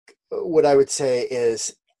what I would say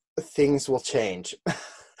is things will change.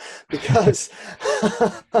 Because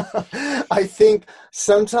I think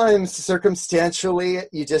sometimes circumstantially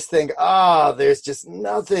you just think, there's just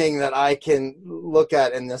nothing that I can look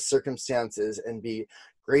at in this circumstances and be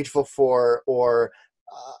grateful for, or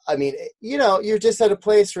you're just at a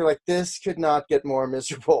place where like this could not get more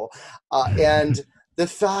miserable, and the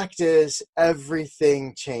fact is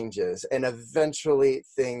everything changes and eventually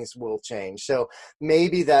things will change. So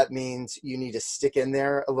maybe that means you need to stick in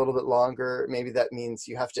there a little bit longer. Maybe that means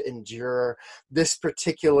you have to endure this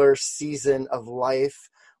particular season of life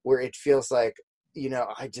where it feels like,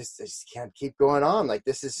 I just can't keep going on. Like,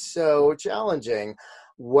 this is so challenging.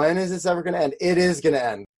 When is this ever going to end? It is going to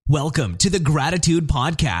end. Welcome to the Gratitude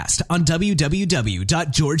Podcast on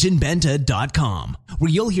www.georgianbenta.com,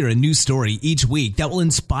 where you'll hear a new story each week that will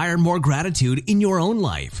inspire more gratitude in your own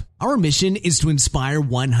life. Our mission is to inspire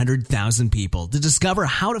 100,000 people to discover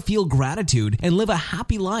how to feel gratitude and live a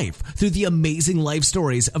happy life through the amazing life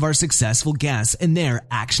stories of our successful guests and their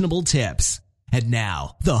actionable tips. And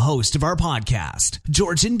now, the host of our podcast,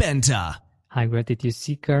 Georgian Benta. Hi, Gratitude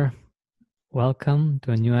Seeker. Welcome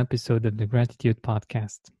to a new episode of the Gratitude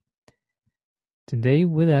Podcast. Today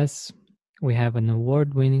with us, we have an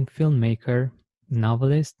award-winning filmmaker,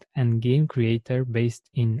 novelist, and game creator based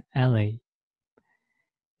in LA.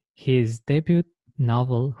 His debut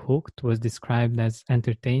novel, Hooked, was described as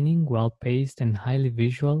entertaining, well-paced, and highly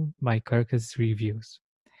visual by Kirkus Reviews.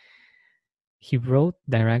 He wrote,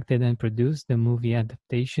 directed, and produced the movie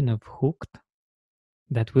adaptation of Hooked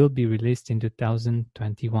that will be released in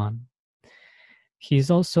 2021. He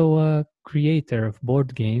is also a creator of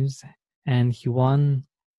board games, and he won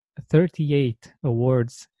 38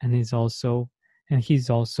 awards, and he's also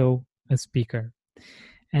a speaker.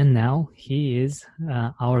 And now he is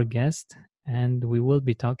our guest, and we will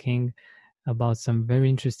be talking about some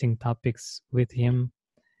very interesting topics with him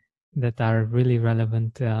that are really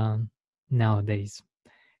relevant nowadays.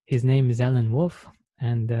 His name is Alan Wolf,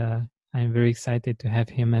 and I'm very excited to have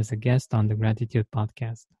him as a guest on the Gratitude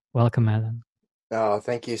Podcast. Welcome, Alan. Oh,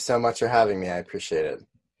 thank you so much for having me. I appreciate it.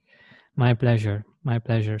 My pleasure. My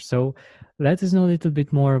pleasure. So let us know a little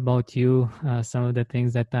bit more about you, some of the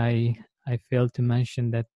things that I failed to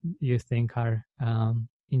mention that you think are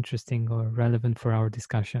interesting or relevant for our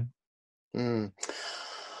discussion.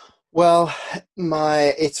 Well,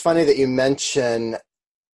 it's funny that you mention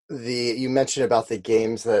about the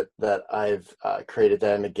games that I've created,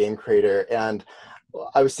 that I'm a game creator, and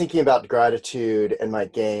I was thinking about gratitude and my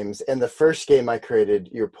games, and the first game I created,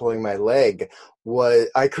 You're Pulling My Leg,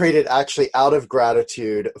 I created actually out of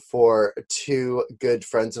gratitude for two good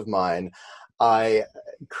friends of mine. I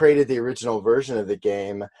created the original version of the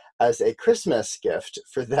game as a Christmas gift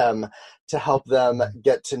for them to help them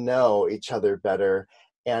get to know each other better,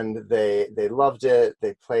 and they loved it,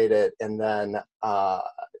 they played it, and then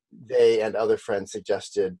they and other friends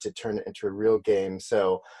suggested to turn it into a real game.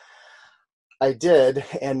 So I did,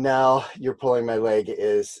 and now You're Pulling My Leg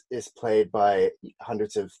is played by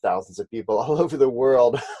hundreds of thousands of people all over the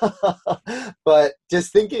world. But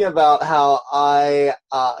just thinking about how I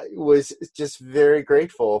was just very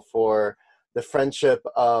grateful for the friendship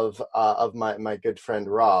of my good friend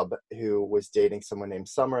Rob, who was dating someone named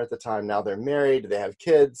Summer at the time. Now they're married, they have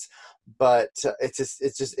kids, but it's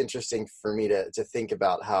just interesting for me to think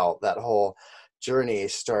about how that whole journey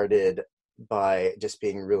started by just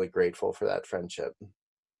being really grateful for that friendship.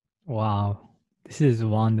 Wow, this is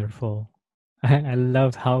wonderful. I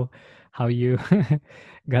loved how you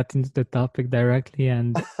got into the topic directly,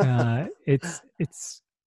 and it's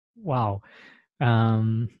wow.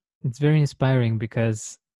 It's very inspiring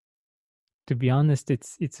because, to be honest,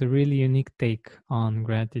 it's a really unique take on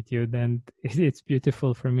gratitude, and it's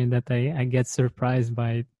beautiful for me that I get surprised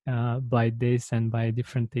by this and by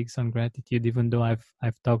different takes on gratitude, even though I've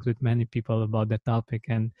talked with many people about the topic,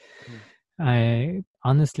 and I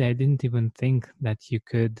didn't even think that you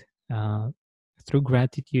could through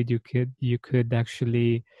gratitude you could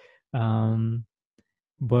actually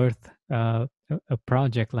birth a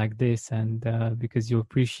project like this, and because you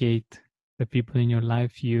appreciate the people in your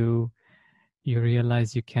life, you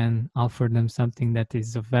realize you can offer them something that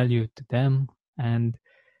is of value to them, and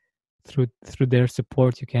through their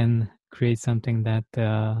support you can create something that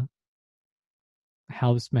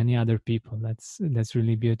helps many other people. That's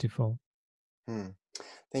really beautiful.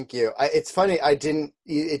 Thank you. It's funny. It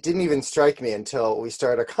didn't even strike me until we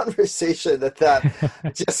started a conversation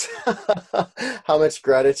that just how much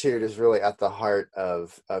gratitude is really at the heart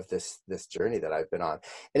of this journey that I've been on.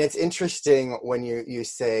 And it's interesting when you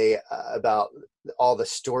say about all the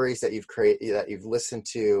stories that you've created, that you've listened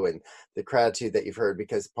to, and the gratitude that you've heard,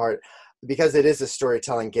 because it is a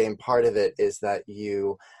storytelling game. Part of it is that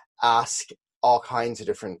you ask all kinds of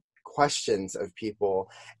different questions of people,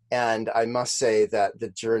 and I must say that the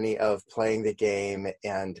journey of playing the game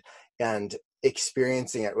and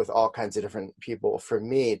experiencing it with all kinds of different people, for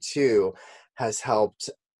me too, has helped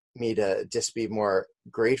me to just be more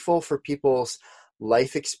grateful for people's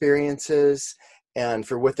life experiences and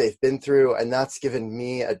for what they've been through. And that's given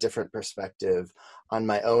me a different perspective on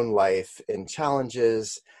my own life and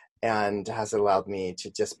challenges, and has allowed me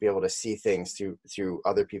to just be able to see things through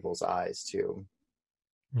other people's eyes too.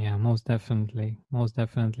 Yeah, most definitely,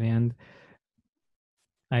 and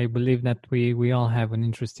I believe that we all have an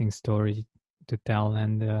interesting story to tell,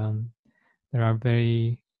 and there are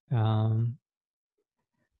very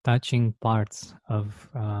touching parts of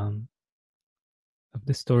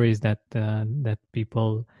the stories that that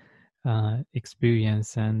people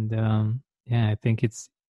experience, and yeah, I think it's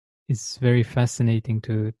very fascinating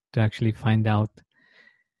to actually find out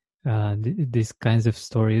these kinds of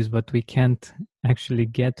stories, but we can't actually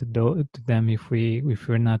get to them if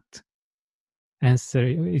we're not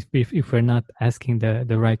if we're not asking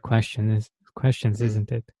the right questions, Mm.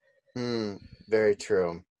 isn't it? Very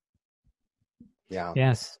true. Yeah.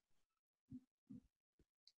 Yes.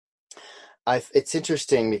 It's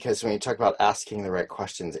interesting because when you talk about asking the right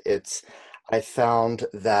questions, I found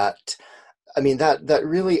that, I mean, that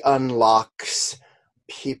really unlocks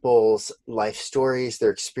people's life stories, their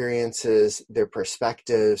experiences, their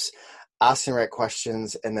perspectives, asking the right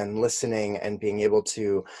questions, and then listening and being able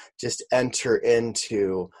to just enter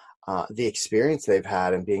into the experience they've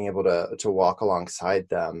had and being able to walk alongside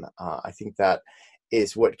them. I think that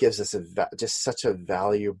is what gives us just such a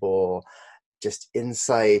valuable just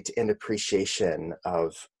insight and appreciation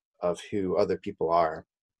of who other people are.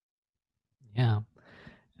 Yeah,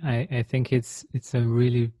 I think it's a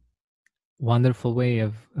really wonderful way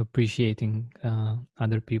of appreciating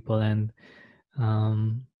other people, and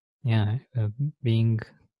yeah, being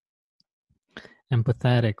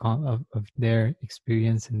empathetic of their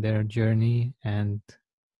experience and their journey, and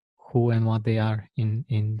who and what they are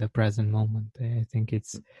in the present moment. I think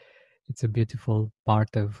it's a beautiful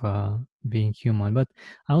part of being human. But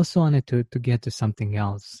I also wanted to get to something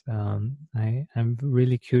else. I'm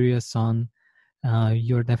really curious on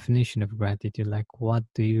your definition of gratitude. Like, what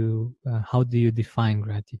do you how do you define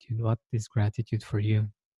gratitude? What is gratitude for you?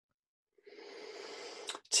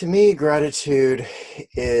 To me, gratitude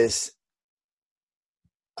is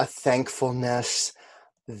a thankfulness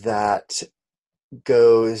that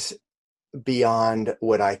goes beyond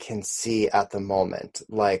what I can see at the moment.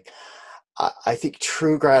 Like, I think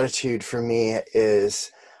true gratitude for me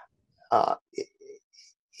uh,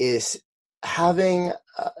 is having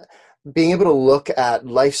being able to look at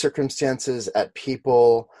life circumstances, at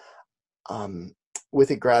people, um, with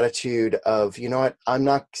a gratitude of, you know what, I'm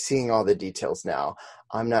not seeing all the details now.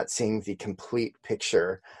 I'm not seeing the complete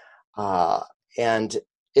picture. And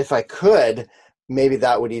if I could, maybe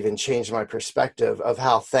that would even change my perspective of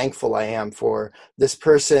how thankful I am for this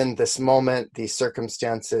person, this moment, these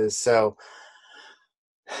circumstances. So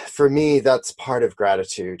for me, that's part of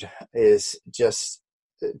gratitude, is just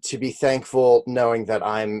to be thankful, knowing that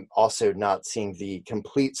I'm also not seeing the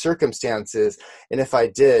complete circumstances. And if I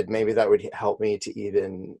did, maybe that would help me to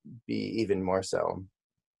even be even more so.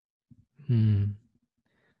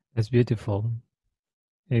 That's beautiful.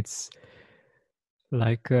 It's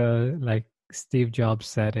like Steve Jobs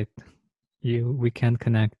said it. We can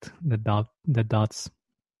connect the dots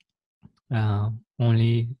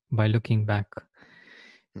only by looking back,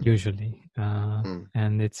 usually,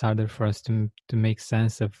 and it's harder for us to make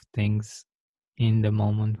sense of things in the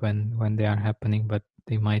moment when they are happening, but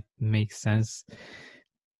they might make sense.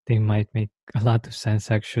 They might make a lot of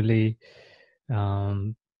sense, actually,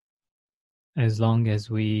 as long as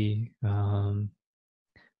we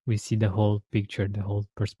see the whole picture, the whole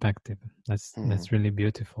perspective. That's really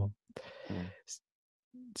beautiful.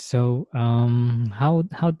 So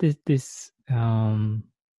how did this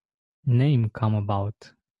name come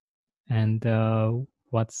about, and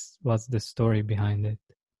what's the story behind it?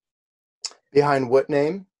 Behind what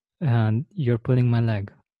name? And you're pulling my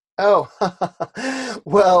leg. Oh,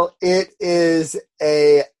 well, it is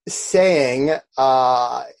a saying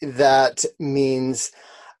that means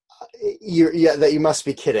that you must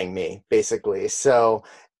be kidding me, basically. So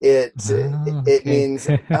It Okay. means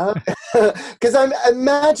because I'm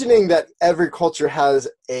imagining that every culture has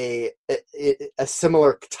a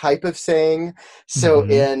similar type of saying. So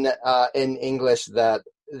Hmm. in English,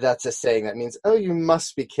 that's a saying that means, "Oh, you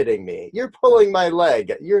must be kidding me! You're pulling my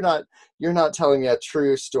leg. You're not telling me a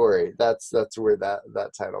true story." That's where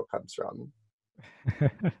that title comes from.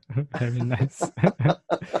 Very nice.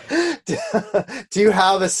 Do you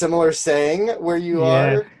have a similar saying where you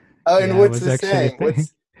Yeah, are? Oh, and yeah. I what's was the actually saying? thinking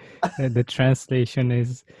What's the translation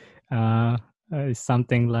uh, is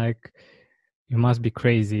something like "you must be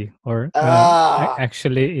crazy," or ah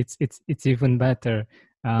actually, it's even better.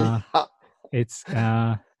 Uh, yeah. it's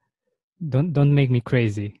don't make me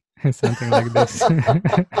crazy, something like this.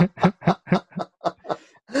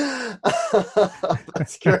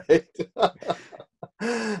 That's great.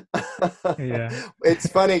 Yeah. It's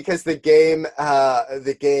funny because the game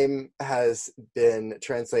has been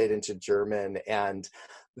translated into German, and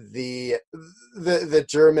the the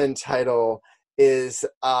German title is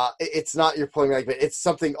it's not "you're pulling me like," but it's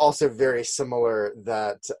something also very similar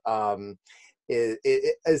that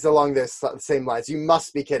is along this same lines. You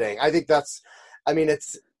must be kidding. I think I mean,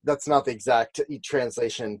 that's not the exact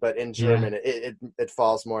translation, but in Yeah. German, it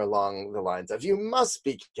falls more along the lines of "you must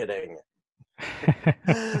be kidding."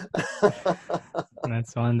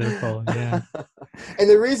 That's wonderful. Yeah. And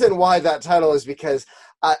the reason why that title is because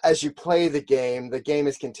as you play the game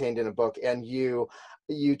is contained in a book, and you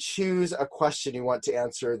choose a question you want to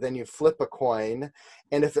answer, then you flip a coin,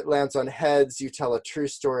 and if it lands on heads, you tell a true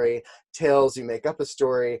story, tails, you make up a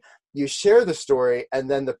story, you share the story, and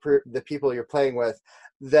then the people you're playing with,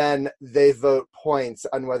 then they vote points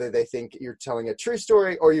on whether they think you're telling a true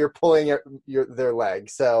story or you're pulling their leg.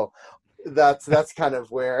 So that's kind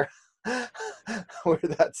of where where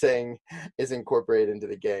that saying is incorporated into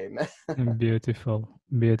the game. Beautiful,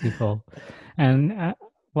 beautiful. And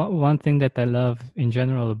one thing that I love in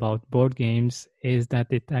general about board games is that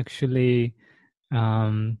it actually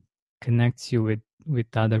um, connects you with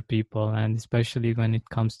other people, and especially when it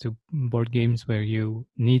comes to board games where you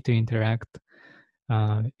need to interact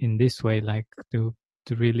in this way, like to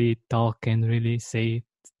really talk and really say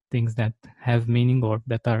things that have meaning or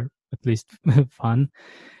that are at least fun.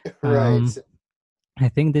 Right. Um, I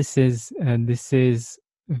think this is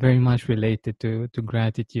very much related to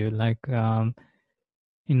gratitude. Like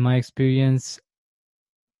in my experience,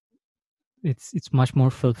 it's much more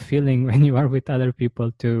fulfilling when you are with other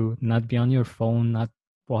people to not be on your phone, not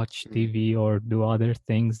watch TV or do other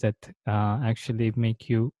things that actually make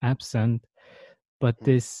you absent. But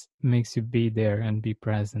this makes you be there and be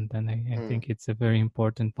present, and I Mm-hmm. think it's a very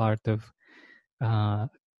important part of uh,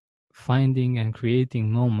 finding and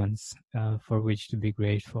creating moments for which to be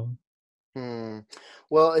grateful. Hmm.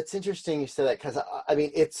 Well, it's interesting you said that because I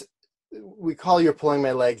mean, we call You're Pulling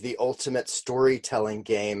My Leg the ultimate storytelling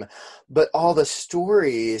game, but all the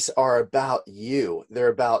stories are about you. They're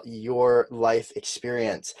about your life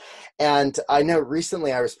experience. And I know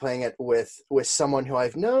recently I was playing it with someone who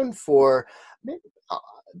I've known for maybe,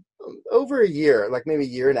 over a year, like maybe a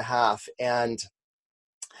year and a half, and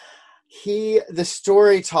the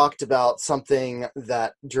story talked about something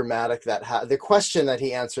that dramatic the question that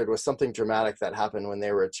he answered was something dramatic that happened when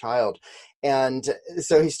they were a child. And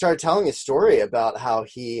so he started telling a story about how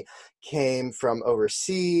he came from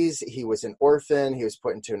overseas. He was an orphan. He was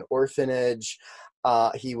put into an orphanage.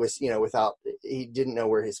 He was, he didn't know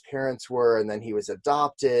where his parents were, and then he was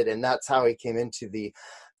adopted, and that's how he came into the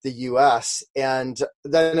US. And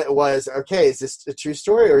then it was, okay, is this a true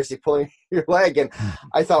story or is he pulling your leg? And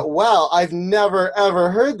I thought, wow, I've never ever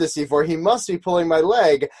heard this before. He must be pulling my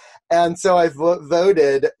leg. And so I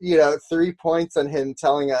voted, 3 points on him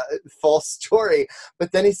telling a false story.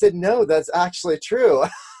 But then he said, no, that's actually true.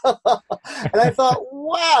 And I thought,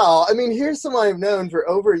 wow, I mean, here's someone I've known for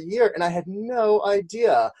over a year, and I had no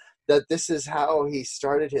idea that this is how he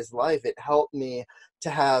started his life. It helped me to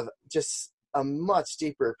have just a much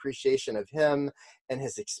deeper appreciation of him and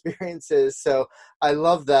his experiences. So I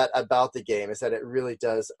love that about the game, is that it really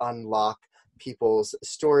does unlock people's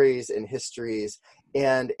stories and histories,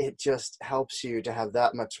 and it just helps you to have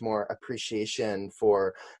that much more appreciation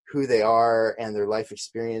for who they are and their life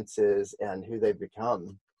experiences and who they've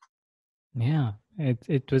become. Yeah,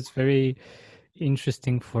 it was very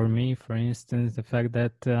interesting for me. For instance, the fact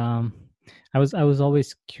that I was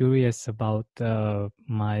always curious about uh,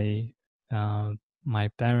 my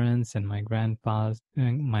parents and my grandma's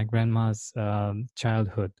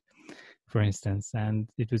childhood, for instance, and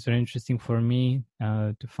it was very interesting for me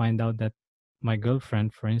to find out that my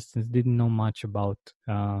girlfriend, for instance, didn't know much about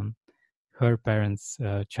her parents'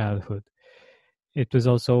 childhood. it was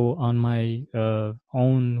also on my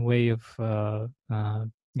own way of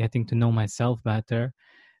getting to know myself better,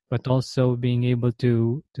 but also being able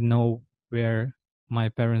to know where my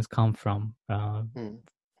parents come from, Mm,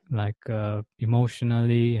 like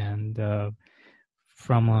emotionally and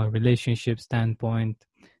from a relationship standpoint.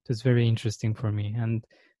 It was very interesting for me, and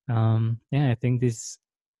yeah, I think this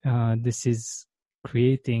is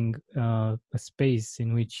creating a space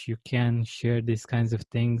in which you can share these kinds of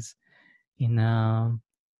things in a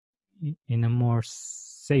more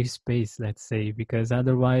safe space, let's say, because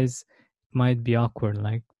otherwise it might be awkward.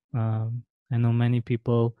 Like I know many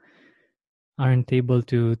people aren't able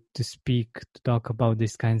to speak, to talk about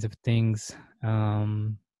these kinds of things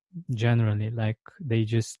generally. Like they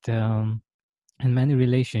just and many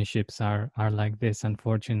relationships are like this, mm,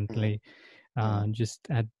 unfortunately, mm, just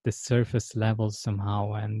at the surface level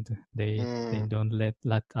somehow, and they mm. don't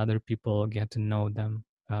let other people get to know them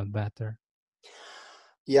better.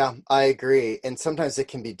 Yeah, I agree. And sometimes it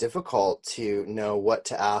can be difficult to know what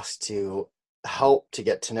to ask to help to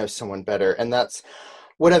get to know someone better. And that's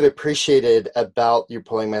what I've appreciated about you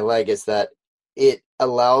pulling my leg, is that it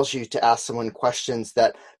allows you to ask someone questions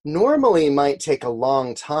that normally might take a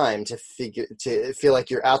long time to feel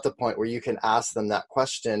like you're at the point where you can ask them that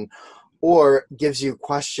question, or gives you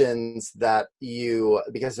questions that you,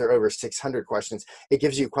 because there are over 600 questions, it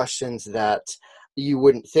gives you questions that you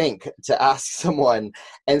wouldn't think to ask someone.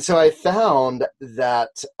 And so I found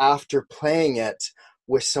that after playing it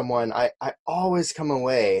with someone, I always come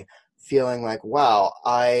away feeling like, wow,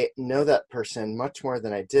 I know that person much more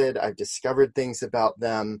than I did. I've discovered things about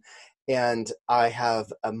them, and I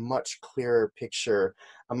have a much clearer picture,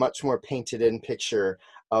 a much more painted in picture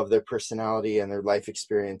of their personality and their life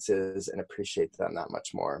experiences, and appreciate them that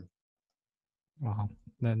much more. Wow,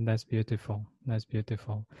 that's beautiful. That's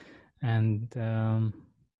beautiful. And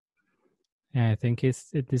yeah, I think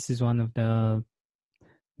this is one of the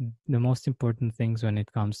most important things when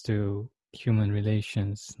it comes to human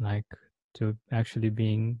relations, like to actually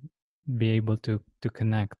be able to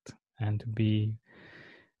connect and to be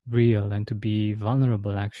real and to be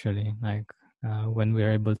vulnerable. Actually, like when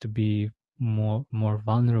we're able to be more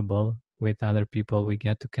vulnerable with other people, we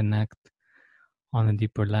get to connect on a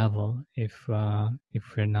deeper level. If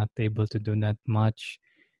we're not able to do that much,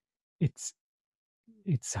 it's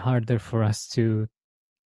it's harder for us to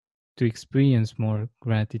experience more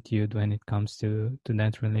gratitude when it comes to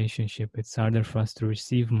that relationship. It's harder for us to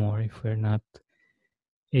receive more if we're not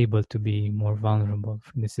able to be more vulnerable.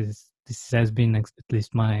 This has been at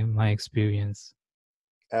least my experience.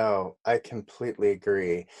 Oh, I completely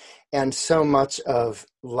agree. And so much of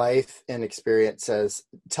life and experience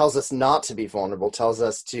tells us not to be vulnerable, tells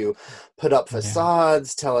us to put up Yeah.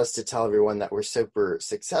 facades, tell us to tell everyone that we're super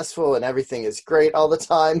successful and everything is great all the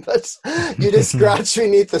time. But you just scratch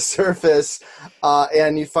beneath the surface,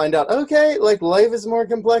 and you find out, okay, like life is more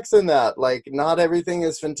complex than that. Like not everything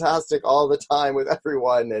is fantastic all the time with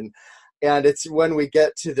everyone. And it's when we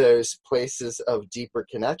get to those places of deeper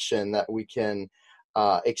connection that we can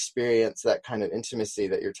experience that kind of intimacy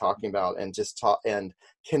that you're talking about, and just talk and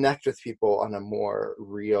connect with people on a more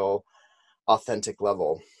real, authentic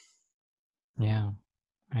level. Yeah,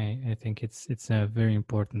 I think it's a very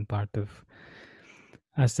important part of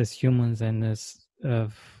us as humans, and as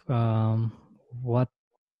of what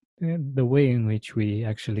the way in which we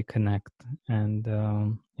actually connect. And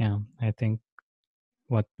yeah, I think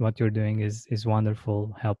what you're doing is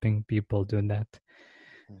wonderful, helping people do that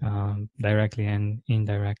directly and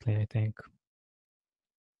indirectly, I think.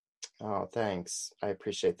 Oh, thanks. I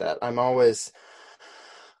appreciate that. I'm always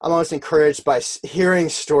encouraged by hearing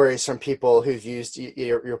stories from people who've used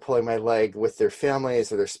you're pulling my leg with their families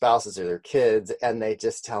or their spouses or their kids, and they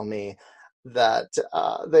just tell me that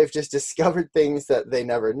they've just discovered things that they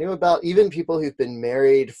never knew about. Even people who've been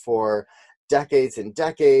married for decades and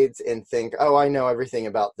decades and think, oh, I know everything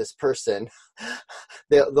about this person.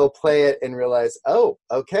 They'll play it and realize, oh,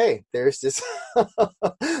 okay, there's just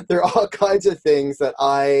there are all kinds of things that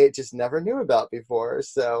I just never knew about before.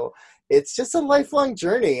 So it's just a lifelong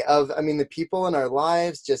journey of, I mean, the people in our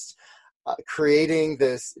lives, just creating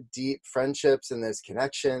those deep friendships and those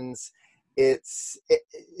connections. It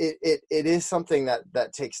is something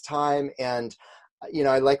that takes time. And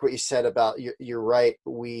I like what you said about, you're right,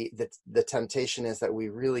 the temptation is that we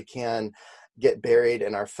really can get buried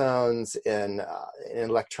in our phones and in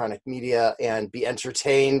electronic media and be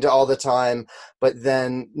entertained all the time, but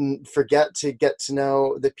then forget to get to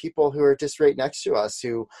know the people who are just right next to us,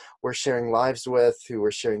 who we're sharing lives with, who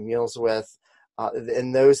we're sharing meals with.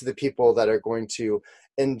 And those are the people that are going to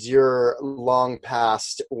endure long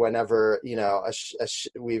past whenever, you know,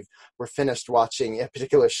 we're finished watching a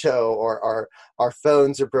particular show, or our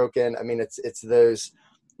phones are broken. I mean, it's those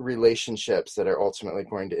relationships that are ultimately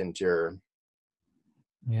going to endure.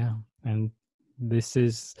 Yeah, and this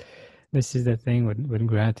is the thing with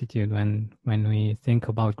gratitude. When we think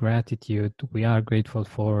about gratitude, we are grateful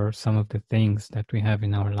for some of the things that we have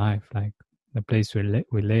in our life, like the place we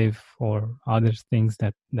live, or other things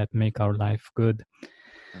that make our life good.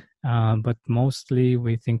 But mostly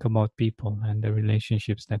we think about people and the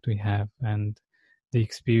relationships that we have and the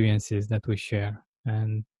experiences that we share.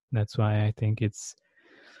 And that's why I think it's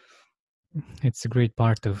a great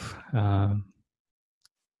part of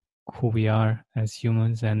who we are as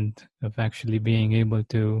humans, and of actually being able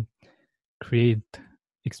to create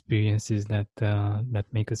experiences that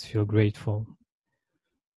make us feel grateful.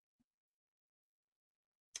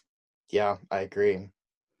 Yeah, I agree.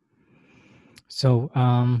 So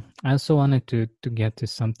I also wanted to get to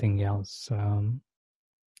something else.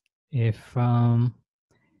 If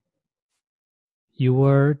you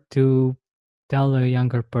were to tell a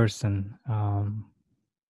younger person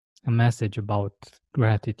a message about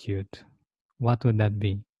gratitude, what would that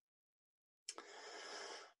be?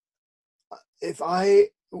 If I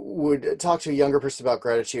would talk to a younger person about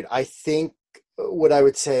gratitude, I think what I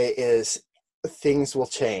would say is things will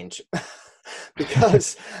change.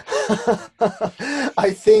 Because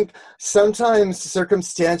I think sometimes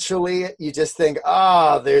circumstantially you just think,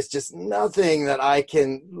 there's just nothing that I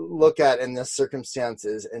can look at in this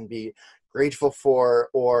circumstances and be grateful for.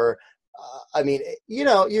 Or I mean, you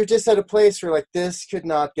know, you're just at a place where like, this could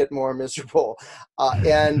not get more miserable.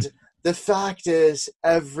 And the fact is,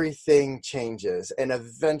 everything changes, and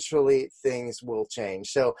eventually things will change.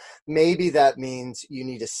 So maybe that means you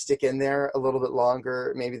need to stick in there a little bit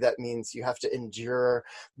longer. Maybe that means you have to endure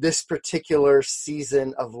this particular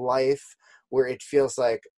season of life where it feels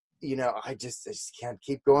like, you know, I just can't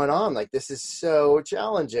keep going on. Like, this is so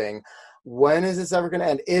challenging. When is this ever going to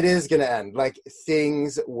end? It is going to end. Like,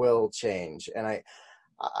 things will change. And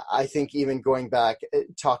I think even going back,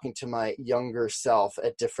 talking to my younger self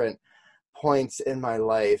at different points in my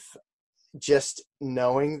life, just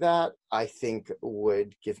knowing that, I think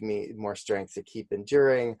would give me more strength to keep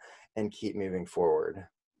enduring and keep moving forward.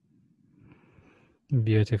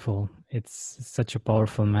 Beautiful. It's such a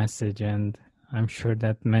powerful message, and I'm sure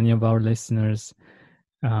that many of our listeners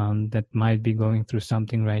that might be going through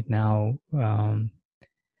something right now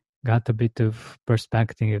got a bit of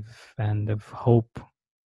perspective and of hope.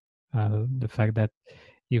 The fact that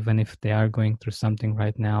even if they are going through something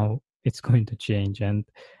right now, it's going to change. And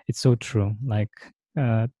it's so true. Like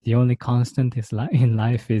the only constant is in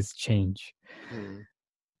life is change.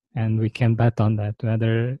 And we can bet on that.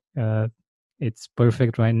 Whether it's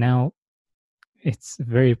perfect right now, it's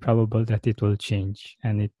very probable that it will change,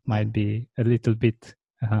 and it might be a little bit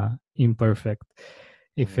imperfect.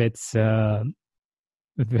 If it's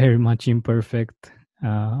very much imperfect,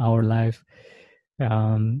 our life,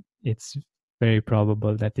 it's very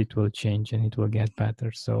probable that it will change and it will get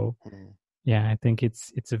better. So yeah, I think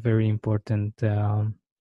it's a very important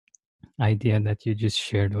idea that you just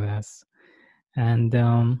shared with us. And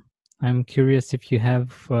I'm curious if you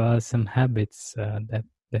have some habits that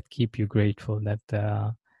keep you grateful, that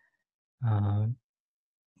are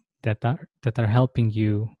helping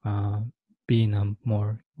you be in a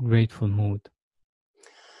more grateful mood.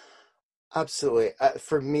 Absolutely.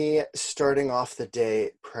 For me, starting off the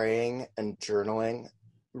day praying and journaling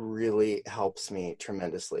really helps me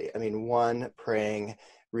tremendously. I mean, one, praying,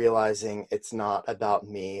 realizing it's not about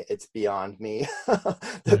me, it's beyond me,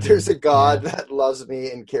 that there's a God that loves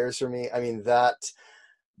me and cares for me. I mean, that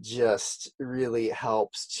just really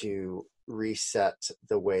helps to reset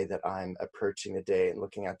the way that I'm approaching the day and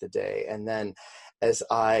looking at the day. And then as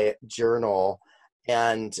I journal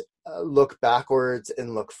and look backwards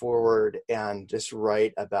and look forward and just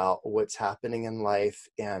write about what's happening in life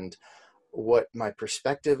and what my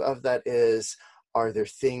perspective of that is. Are there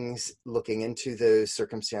things looking into those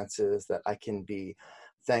circumstances that I can be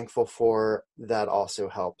thankful for? That also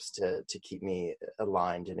helps to keep me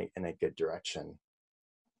aligned in a good direction.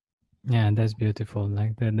 Yeah, that's beautiful.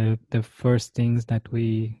 Like the first things that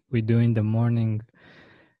we do in the morning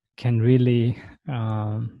can really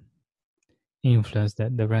influence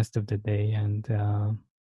the rest of the day. And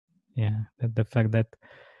the fact that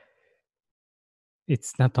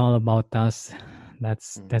it's not all about us,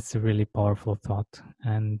 that's a really powerful thought.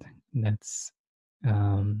 And that's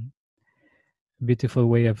a beautiful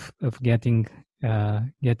way of getting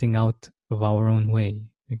out of our own way,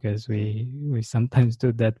 because we sometimes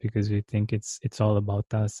do that because we think it's all about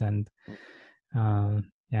us. And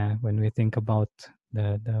when we think about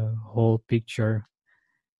the whole picture,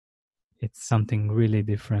 it's something really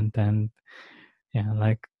different. And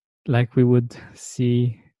like we would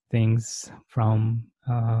see things from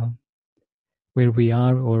where we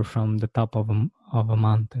are, or from the top of a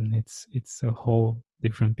mountain. It's a whole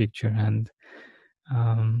different picture. And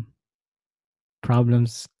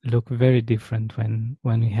problems look very different when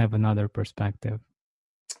we have another perspective.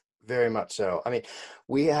 Very much so. I mean,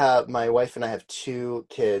 my wife and I have two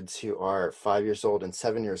kids who are 5 years old and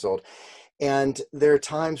 7 years old. And there are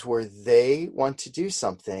times where they want to do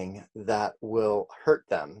something that will hurt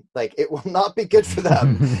them. Like, it will not be good for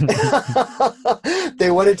them. They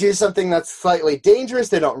want to do something that's slightly dangerous.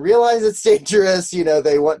 They don't realize it's dangerous. You know,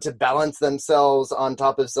 they want to balance themselves on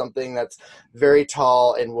top of something that's very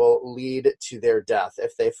tall and will lead to their death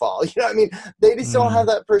if they fall. You know what I mean? They just don't have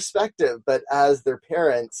that perspective. But as their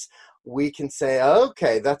parents, we can say,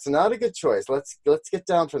 okay, that's not a good choice. Let's get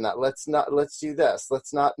down from that. Let's do this.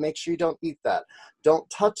 Let's not, make sure you don't eat that. Don't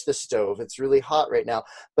touch the stove. It's really hot right now.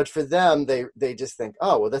 But for them, they just think,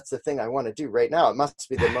 oh, well, that's the thing I want to do right now. It must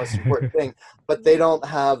be the most important thing. But they don't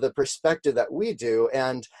have the perspective that we do.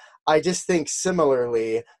 And I just think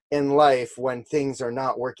similarly in life, when things are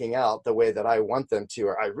not working out the way that I want them to,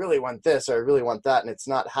 or I really want this, or I really want that, and it's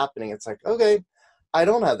not happening, it's like, okay, I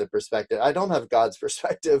don't have the perspective. I don't have God's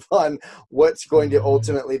perspective on what's going to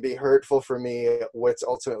ultimately be hurtful for me, what's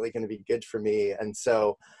ultimately going to be good for me. And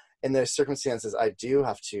so in those circumstances, I do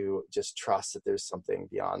have to just trust that there's something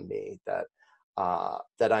beyond me that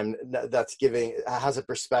has a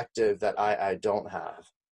perspective that I don't have.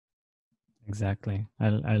 Exactly.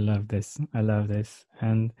 I love this. I love this.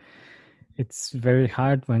 And it's very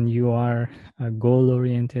hard when you are goal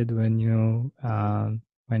oriented, when you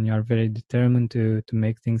are very determined to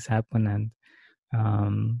make things happen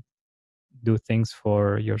and do things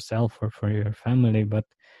for yourself or for your family. But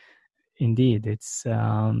indeed, it's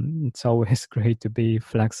always great to be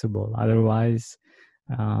flexible. Otherwise,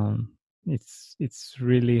 it's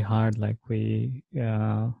really hard. Like we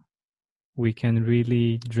can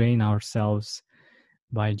really drain ourselves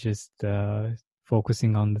by just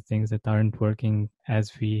focusing on the things that aren't working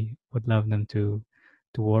as we would love them to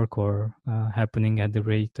work, or happening at the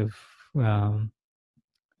rate of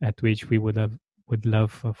at which we would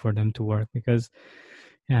love for them to work. Because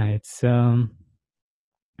it's a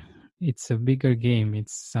bigger game.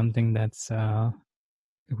 It's something that's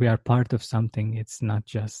we are part of something. It's not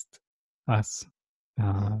just us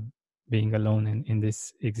being alone in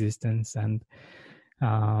this existence. And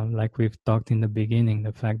like we've talked in the beginning,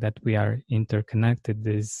 the fact that we are interconnected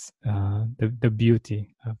is the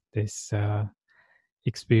beauty of this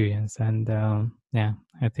experience. And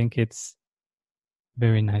I think it's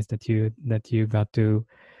very nice that you got to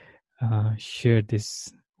share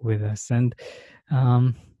this with us. And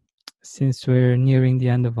since we're nearing the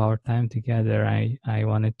end of our time together, I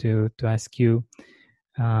wanted to ask you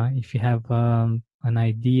if you have an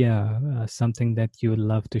idea, something that you would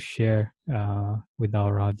love to share with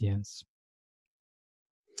our audience.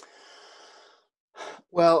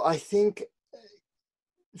 Well, I think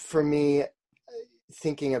for me,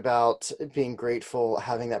 thinking about being grateful,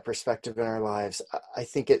 having that perspective in our lives, I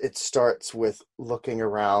think it starts with looking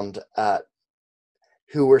around at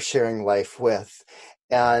who we're sharing life with.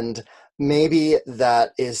 And maybe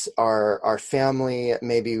that is our family.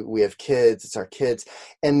 Maybe we have kids, it's our kids.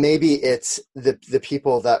 And maybe it's the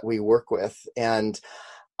people that we work with. And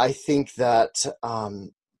I think that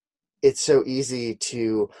it's so easy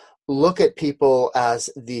to look at people as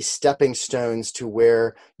the stepping stones to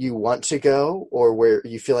where you want to go or where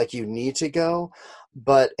you feel like you need to go,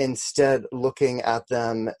 but instead looking at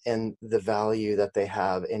them and the value that they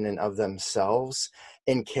have in and of themselves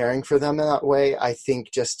and caring for them in that way, I think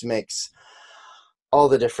just makes all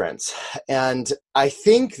the difference. And I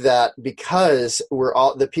think that because we're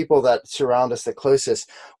all the people that surround us the closest,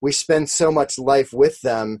 we spend so much life with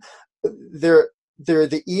them, they're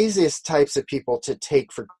the easiest types of people to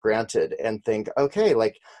take for granted and think, okay,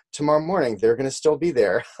 like tomorrow morning, they're going to still be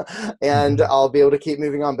there and I'll be able to keep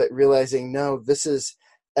moving on. But realizing, no, this is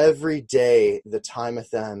every day, the time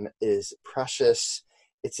with them is precious.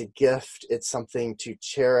 It's a gift. It's something to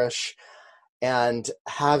cherish. And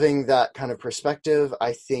having that kind of perspective,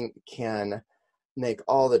 I think can make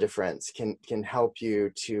all the difference, can help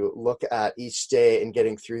you to look at each day and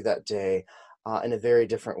getting through that day in a very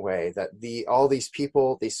different way, that all these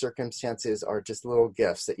people, these circumstances are just little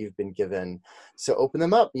gifts that you've been given. So open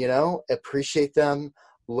them up, appreciate them,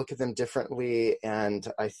 look at them differently. And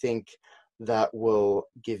I think that will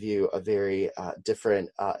give you a very different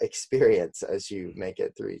experience as you make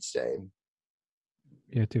it through each day.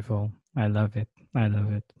 Beautiful. I love it. I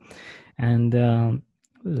love it. And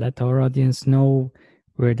let our audience know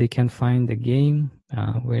where they can find the game,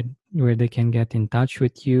 where they can get in touch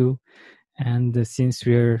with you. And since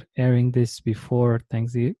we're airing this before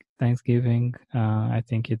Thanksgiving, I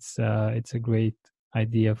think it's a great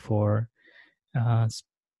idea for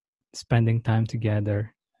spending time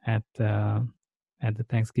together at the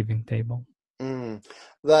Thanksgiving table.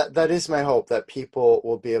 That is my hope, that people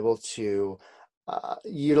will be able to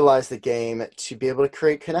utilize the game to be able to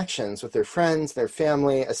create connections with their friends, their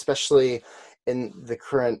family, especially in the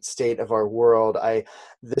current state of our world.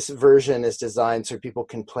 This version is designed so people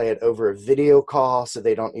can play it over a video call, so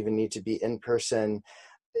they don't even need to be in person.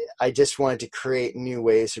 I just wanted to create new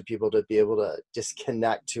ways for people to be able to just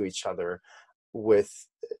connect to each other with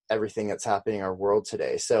everything that's happening in our world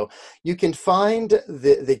today. So you can find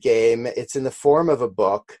the game. It's in the form of a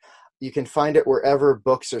book. You can find it wherever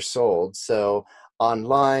books are sold. So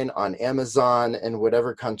online, on Amazon, and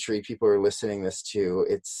whatever country people are listening this to,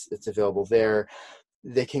 it's available there.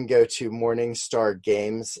 They can go to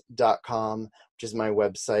morningstargames.com, which is my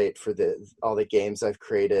website for all the games I've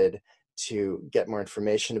created, to get more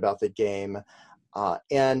information about the game.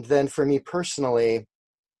 And then for me personally,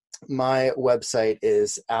 my website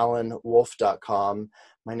is allenwolf.com.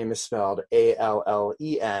 My name is spelled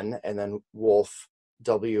Allen, and then Wolf,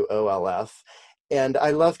 WOLF. And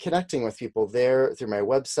I love connecting with people there through my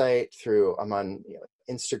website, I'm on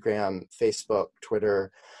Instagram, Facebook,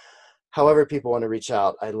 Twitter, however people want to reach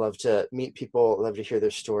out. I love to meet people, love to hear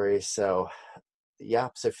their stories. So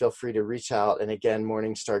feel free to reach out. And again,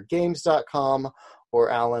 morningstargames.com or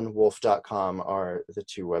allenwolf.com are the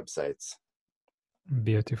two websites.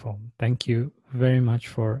 Beautiful. Thank you very much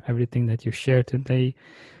for everything that you shared today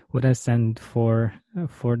with us, and for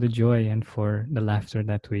the joy and for the laughter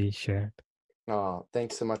that we shared. Oh,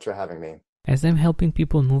 thanks so much for having me. As I'm helping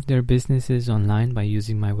people move their businesses online by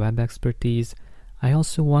using my web expertise, I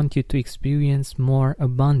also want you to experience more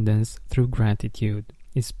abundance through gratitude,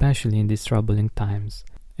 especially in these troubling times.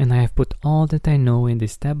 And I have put all that I know in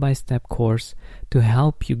this step-by-step course to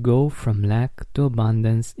help you go from lack to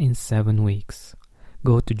abundance in 7 weeks.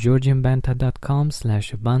 Go to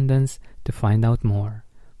georgianbenta.com/abundance to find out more.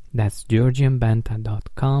 That's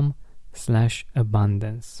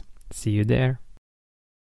georgianbenta.com/abundance. See you there.